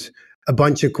participant a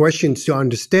bunch of questions to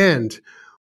understand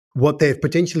what they've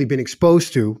potentially been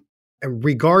exposed to. And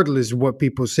regardless of what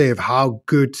people say of how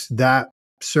good that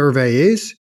survey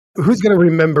is, who's going to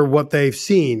remember what they've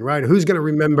seen, right? Who's going to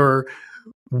remember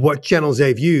what channels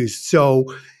they've used? So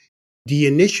the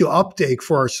initial uptake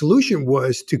for our solution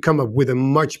was to come up with a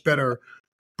much better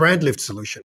brand lift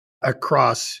solution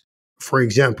across, for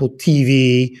example,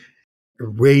 TV,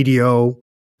 radio,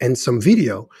 and some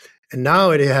video. And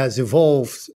now it has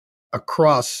evolved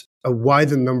across a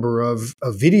wider number of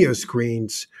video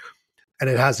screens, and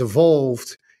it has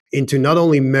evolved into not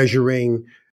only measuring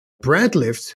brand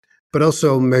lift, but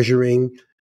also measuring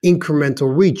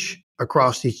incremental reach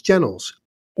across these channels.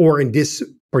 Or in this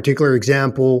particular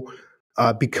example,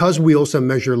 because we also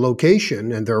measure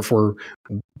location, and therefore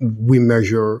we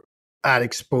measure ad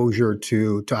exposure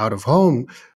to out of home,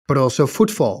 but also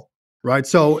footfall, right?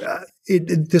 So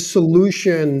the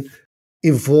solution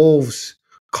evolves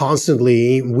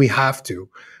constantly. We have to.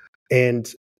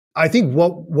 And I think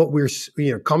what we're,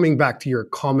 coming back to your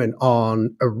comment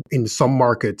on in some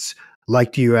markets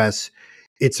like the US,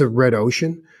 it's a red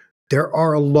ocean. There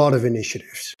are a lot of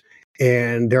initiatives,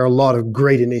 and there are a lot of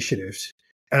great initiatives.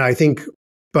 And I think,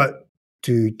 but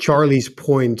to Charlie's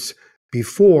point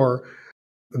before,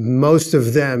 most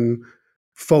of them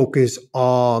focus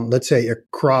on, let's say, a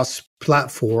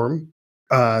cross-platform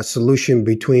solution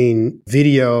between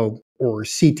video or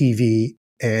CTV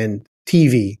and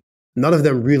TV. None of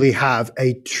them really have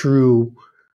a true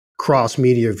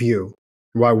cross-media view,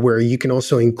 right? Where you can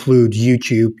also include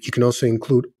YouTube, you can also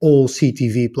include all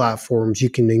CTV platforms, you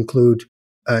can include,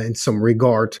 in some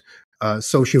regard,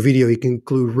 social video, you can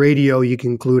include radio, you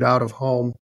can include out of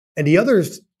home. And the other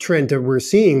trend that we're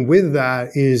seeing with that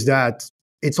is that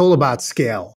it's all about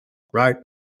scale, right?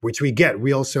 Which we get.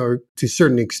 We also, to a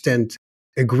certain extent,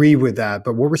 agree with that.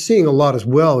 But what we're seeing a lot as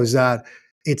well is that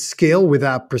it's scale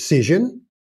without precision.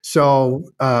 So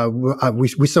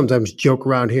we sometimes joke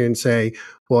around here and say,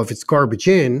 well, if it's garbage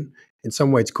in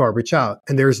some way it's garbage out.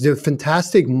 And there's the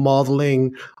fantastic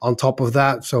modeling on top of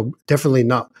that. So definitely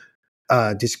not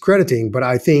discrediting, but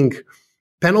I think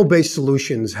panel-based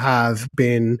solutions have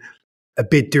been a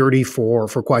bit dirty for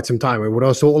quite some time. It was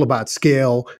also all about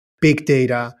scale, big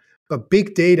data, but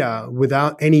big data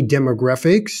without any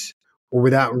demographics or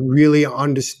without really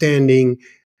understanding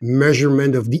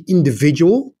measurement of the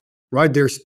individual, right?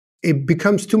 It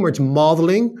becomes too much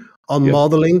modeling on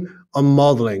modeling on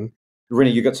modeling.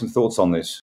 Rini, you got some thoughts on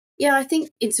this? Yeah, I think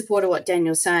in support of what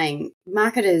Daniel's saying,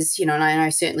 marketers, and I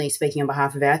know certainly speaking on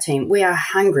behalf of our team, we are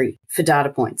hungry for data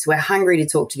points. We're hungry to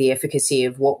talk to the efficacy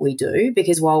of what we do,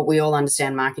 because while we all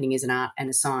understand marketing is an art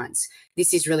and a science,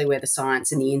 this is really where the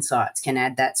science and the insights can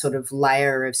add that sort of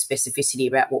layer of specificity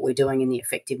about what we're doing and the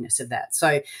effectiveness of that.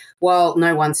 So while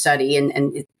no one study,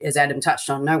 and as Adam touched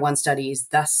on, no one study is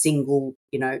the single,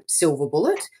 silver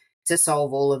bullet to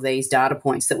solve all of these data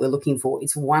points that we're looking for,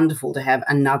 it's wonderful to have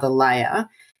another layer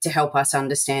to help us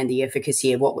understand the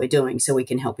efficacy of what we're doing so we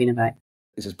can help innovate.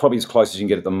 This is probably as close as you can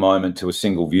get at the moment to a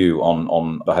single view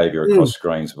on behaviour across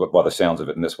screens, by the sounds of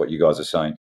it, and that's what you guys are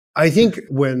saying. I think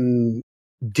when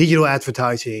digital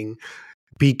advertising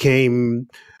became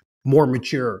more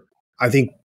mature, I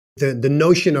think the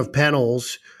notion of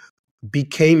panels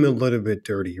became a little bit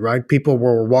dirty, right? People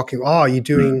were walking, you're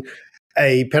doing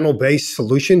a panel-based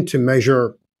solution to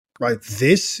measure, right,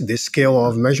 this scale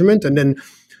of measurement. And then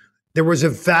there was a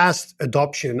vast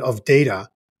adoption of data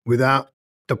without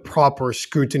the proper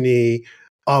scrutiny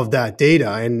of that data.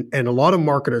 And a lot of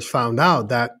marketers found out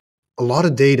that a lot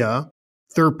of data,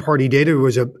 third-party data,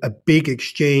 was a big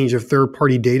exchange of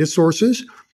third-party data sources,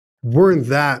 weren't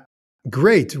that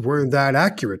great, weren't that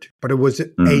accurate, but it was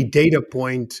a data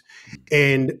point.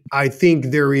 And I think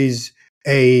there is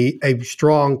a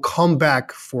strong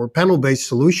comeback for panel-based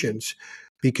solutions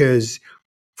because,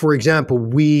 for example,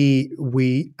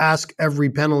 we ask every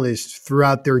panelist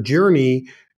throughout their journey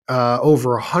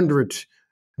over 100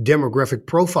 demographic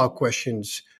profile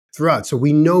questions throughout. So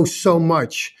we know so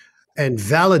much and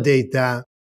validate that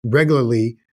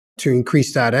regularly to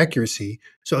increase that accuracy.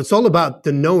 So it's all about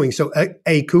the knowing. So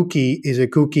a cookie is a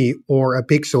cookie or a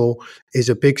pixel is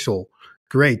a pixel.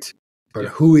 Great. But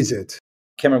who is it?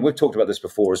 Cameron, we've talked about this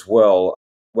before as well.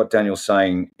 What Daniel's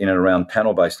saying in and around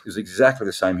panel-based is exactly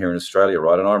the same here in Australia,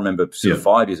 right? And I remember sort of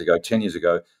 5 years ago, 10 years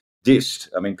ago,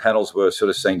 panels were sort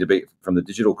of seen to be, from the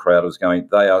digital crowd, was going,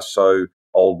 they are so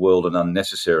old world and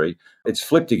unnecessary. It's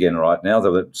flipped again right now.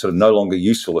 They're sort of no longer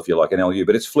useful, if you like, an LU,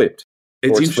 but it's flipped.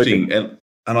 It's interesting.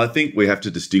 And I think we have to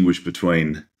distinguish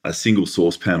between a single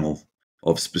source panel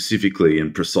of specifically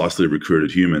and precisely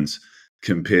recruited humans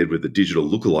compared with a digital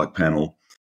lookalike panel,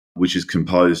 which is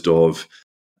composed of,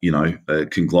 a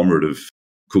conglomerate of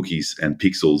cookies and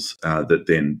pixels that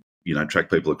then,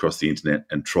 track people across the internet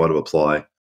and try to apply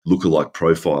lookalike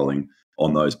profiling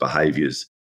on those behaviours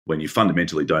when you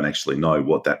fundamentally don't actually know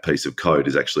what that piece of code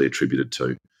is actually attributed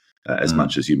to, as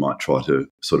much as you might try to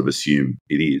sort of assume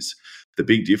it is. The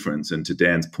big difference, and to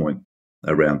Dan's point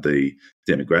around the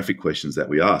demographic questions that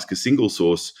we ask, a single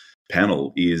source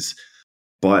panel is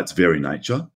by its very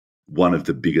nature, one of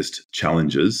the biggest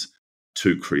challenges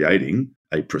to creating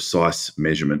a precise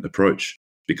measurement approach,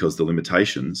 because the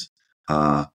limitations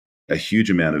are a huge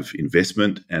amount of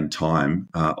investment and time,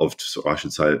 of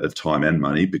time and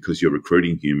money, because you're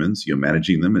recruiting humans, you're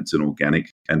managing them. It's an organic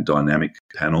and dynamic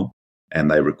panel, and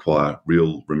they require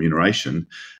real remuneration.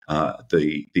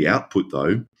 The output,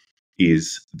 though,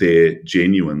 is their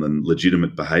genuine and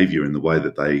legitimate behaviour in the way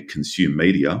that they consume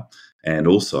media, and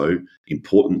also,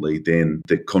 importantly, then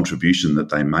the contribution that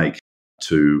they make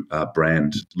to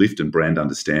brand lift and brand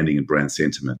understanding and brand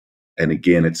sentiment. And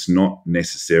again, it's not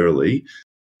necessarily,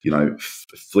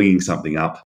 flinging something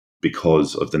up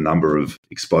because of the number of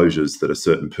exposures that a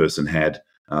certain person had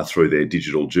through their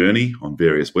digital journey on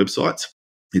various websites.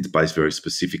 It's based very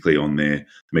specifically on their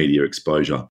media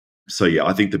exposure. So yeah,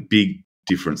 I think the big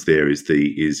difference there is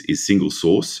single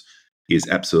source is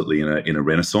absolutely in a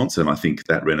renaissance, and I think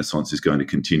that renaissance is going to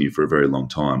continue for a very long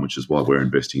time, which is why we're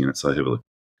investing in it so heavily.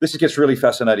 This gets really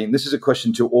fascinating. This is a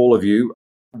question to all of you.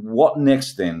 What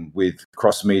next then with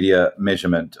cross-media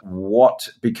measurement?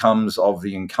 What becomes of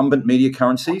the incumbent media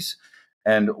currencies?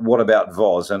 And what about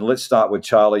VOZ? And let's start with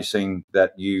Charlie, seeing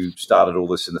that you started all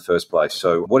this in the first place.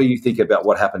 So what do you think about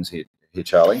what happens here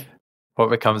Charlie? What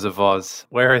becomes of VOZ?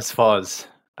 Where is VOZ?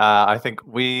 I think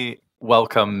we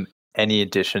welcome any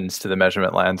additions to the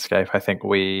measurement landscape. I think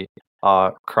we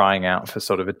are crying out for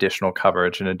sort of additional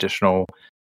coverage and additional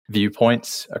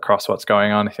viewpoints across what's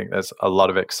going on. I think there's a lot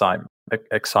of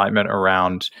excitement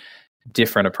around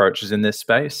different approaches in this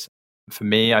space. For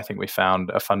me, I think we found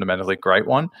a fundamentally great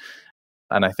one.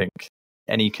 And I think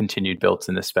any continued builds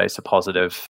in this space are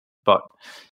positive. But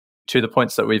to the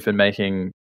points that we've been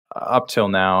making up till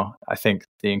now, I think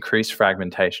the increased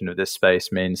fragmentation of this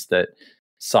space means that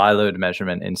siloed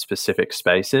measurement in specific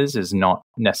spaces is not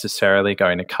necessarily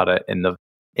going to cut it in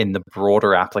the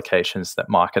broader applications that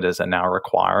marketers are now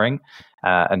requiring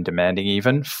and demanding,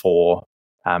 even for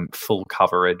full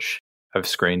coverage of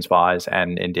screens buys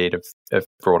and indeed of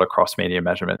broader cross-media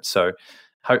measurement. So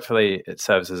hopefully it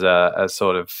serves as a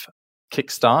sort of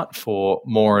kickstart for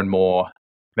more and more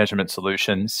measurement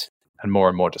solutions and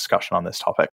more discussion on this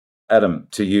topic. Adam,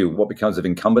 to you, what becomes of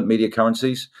incumbent media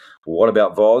currencies? What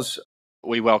about VOZ?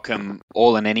 We welcome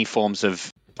all and any forms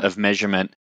of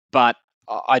measurement, but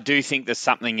I do think there's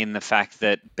something in the fact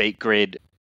that Beatgrid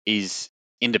is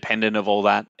independent of all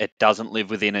that. It doesn't live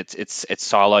within its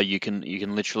silo. You can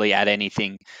literally add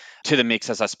anything to the mix,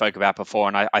 as I spoke about before,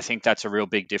 and I think that's a real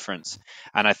big difference.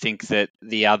 And I think that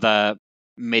the other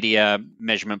media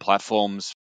measurement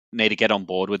platforms need to get on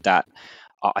board with that.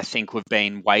 I think we've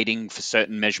been waiting for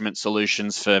certain measurement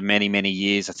solutions for many, many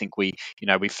years. I think we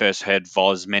first heard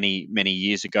VOZ many, many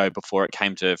years ago before it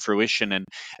came to fruition. And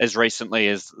as recently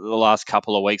as the last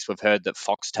couple of weeks, we've heard that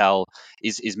Foxtel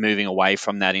is moving away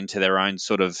from that into their own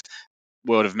sort of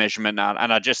world of measurement.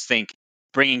 And I just think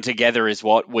bringing together is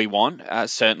what we want,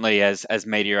 certainly as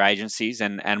media agencies,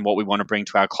 and what we want to bring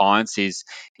to our clients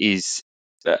is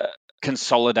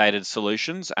consolidated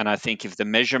solutions. And I think if the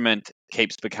measurement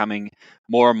keeps becoming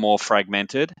more and more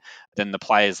fragmented, then the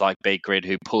players like Beatgrid,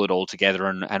 who pull it all together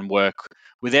and work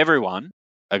with everyone,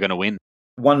 are going to win.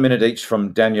 1 minute each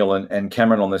from Daniel and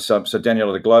Cameron on this. So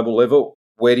Daniel, at a global level,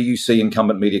 where do you see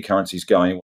incumbent media currencies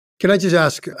going? Can I just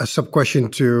ask a sub-question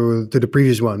to the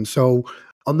previous one? So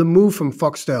on the move from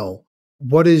Foxtel,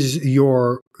 what is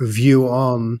your view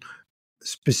on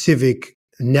specific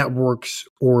networks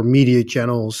or media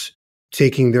channels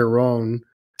taking their own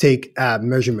take ad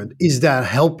measurement? Is that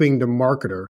helping the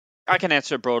marketer? I can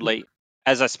answer it broadly.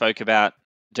 As I spoke about,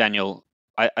 Daniel,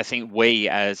 I think we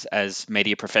as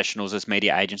media professionals, as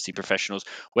media agency professionals,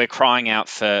 we're crying out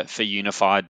for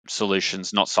unified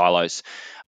solutions, not silos.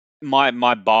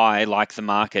 My buy, like the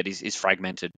market, is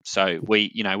fragmented. So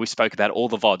we spoke about all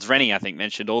the VODs. Rennie, I think,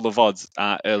 mentioned all the VODs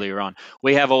earlier on.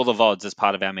 We have all the VODs as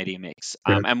part of our media mix,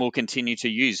 and we'll continue to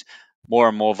use more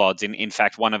and more VODs. In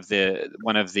fact, one of the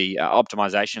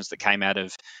optimizations that came out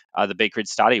of the Beatgrid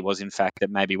study was, in fact,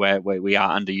 that maybe where we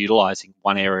are underutilizing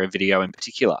one area of video in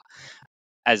particular,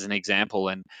 as an example,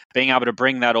 and being able to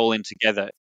bring that all in together.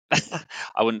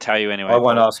 I wouldn't tell you anyway. I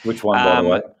won't ask which one, by the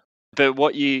way.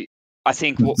 But I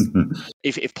think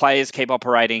if players keep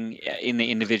operating in the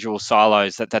individual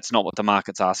silos, that's not what the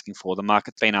market's asking for. The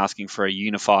market's been asking for a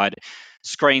unified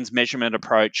screens measurement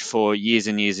approach for years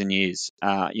and years and years.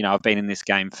 I've been in this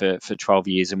game for 12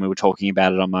 years, and we were talking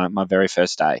about it on my very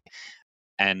first day.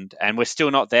 And we're still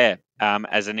not there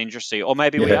as an industry, or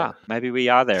maybe we are. Maybe we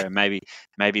are there, and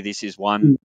maybe this is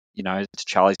one. To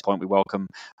Charlie's point, we welcome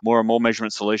more and more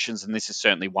measurement solutions, and this is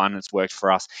certainly one that's worked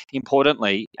for us.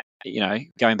 Importantly,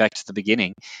 going back to the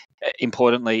beginning,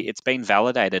 importantly, it's been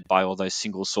validated by all those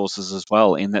single sources as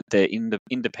well, in that the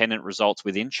independent results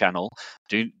within channel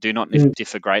do not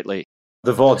differ greatly.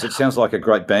 The VODs, it sounds like a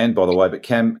great band, by the way, but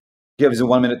Cam, give us a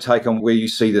 1 minute take on where you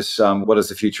see this. What is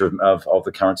the future of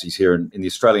the currencies here in the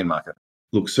Australian market?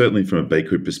 Look, certainly from a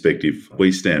Beatgrid perspective,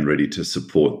 we stand ready to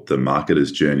support the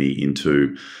marketer's journey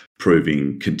into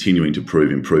continuing to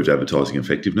prove improved advertising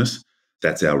effectiveness.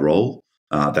 That's our role.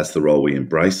 That's the role we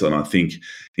embrace. And I think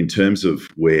in terms of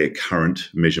where current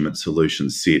measurement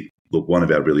solutions sit, look, one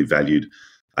of our really valued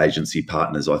agency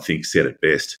partners, I think, said it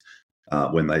best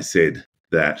when they said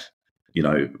that,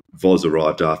 VOZ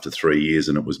arrived after 3 years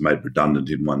and it was made redundant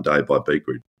in one day by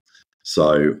Beatgrid.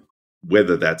 So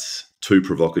whether that's too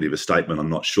provocative a statement, I'm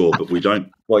not sure, but we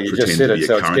don't well, you just said it,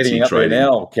 so it's getting up there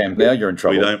now, Cam. Now you're in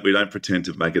trouble. We don't pretend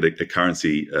to make it a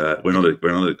currency. We're not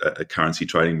a currency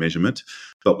trading measurement,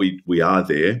 but we are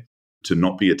there to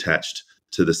not be attached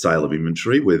to the sale of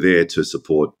inventory. We're there to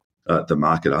support the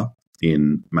marketer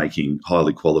in making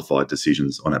highly qualified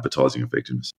decisions on advertising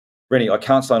effectiveness. Rennie, I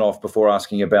can't sign off before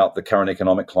asking about the current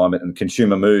economic climate and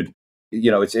consumer mood.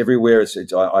 It's everywhere.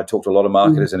 I talk to a lot of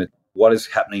marketers, and what is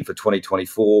happening for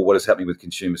 2024? What is happening with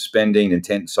consumer spending,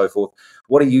 intent, and so forth?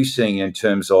 What are you seeing in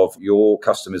terms of your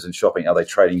customers and shopping? Are they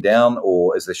trading down,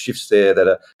 or is there shifts there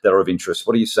that are of interest?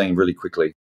 What are you seeing really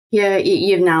quickly? Yeah,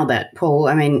 you've nailed that, Paul.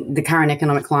 I mean, the current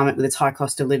economic climate with its high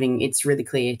cost of living, it's really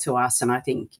clear to us, and I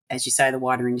think, as you say, the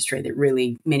wider industry, that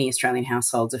really many Australian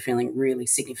households are feeling really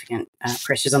significant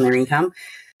pressures on their income.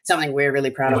 Something we're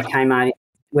really proud of at Kmart.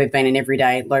 We've been an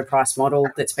everyday low-price model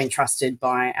that's been trusted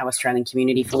by our Australian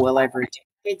community for well over a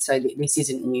decade, so this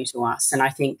isn't new to us. And I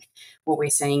think what we're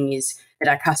seeing is that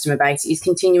our customer base is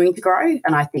continuing to grow,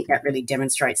 and I think that really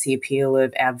demonstrates the appeal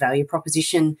of our value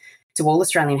proposition to all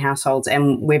Australian households,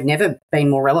 and we've never been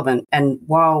more relevant. And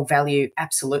while value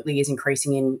absolutely is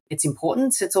increasing in its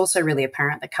importance, it's also really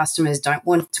apparent that customers don't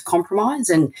want to compromise,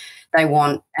 and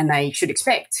they should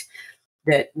expect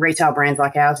that retail brands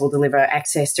like ours will deliver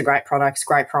access to great products,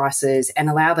 great prices, and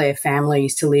allow their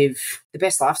families to live the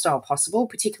best lifestyle possible,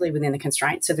 particularly within the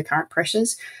constraints of the current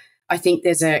pressures. I think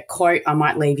there's a quote I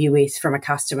might leave you with from a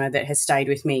customer that has stayed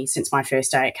with me since my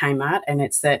first day at Kmart, and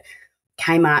it's that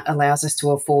Kmart allows us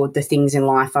to afford the things in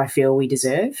life I feel we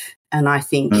deserve. And I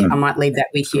think I might leave that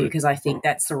with you, because I think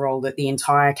that's the role that the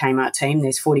entire Kmart team,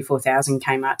 there's 44,000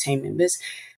 Kmart team members,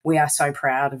 we are so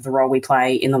proud of the role we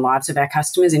play in the lives of our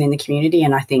customers and in the community.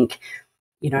 And I think,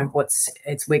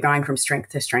 we're going from strength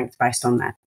to strength based on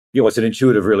that. Yeah, it's an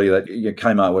intuitive, really, that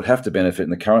Kmart would have to benefit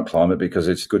in the current climate because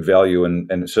it's good value,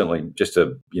 and certainly just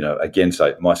to, again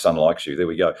say, my son likes you. There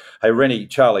we go. Hey, Rennie,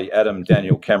 Charlie, Adam,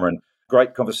 Daniel, Cameron,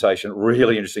 great conversation,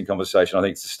 really interesting conversation. I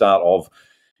think it's the start of,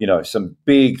 some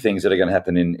big things that are going to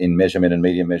happen in measurement and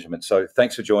media measurement. So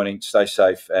thanks for joining. Stay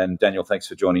safe. And Daniel, thanks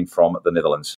for joining from the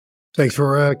Netherlands. Thanks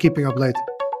for keeping up late.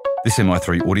 This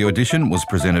MI3 audio edition was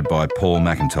presented by Paul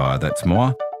McIntyre, that's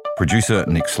moi, producer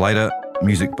Nick Slater,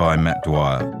 music by Matt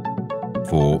Dwyer.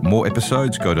 For more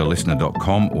episodes, go to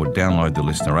listener.com or download the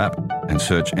Listener app and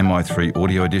search MI3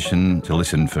 audio edition to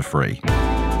listen for free.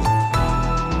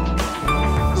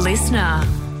 Listener.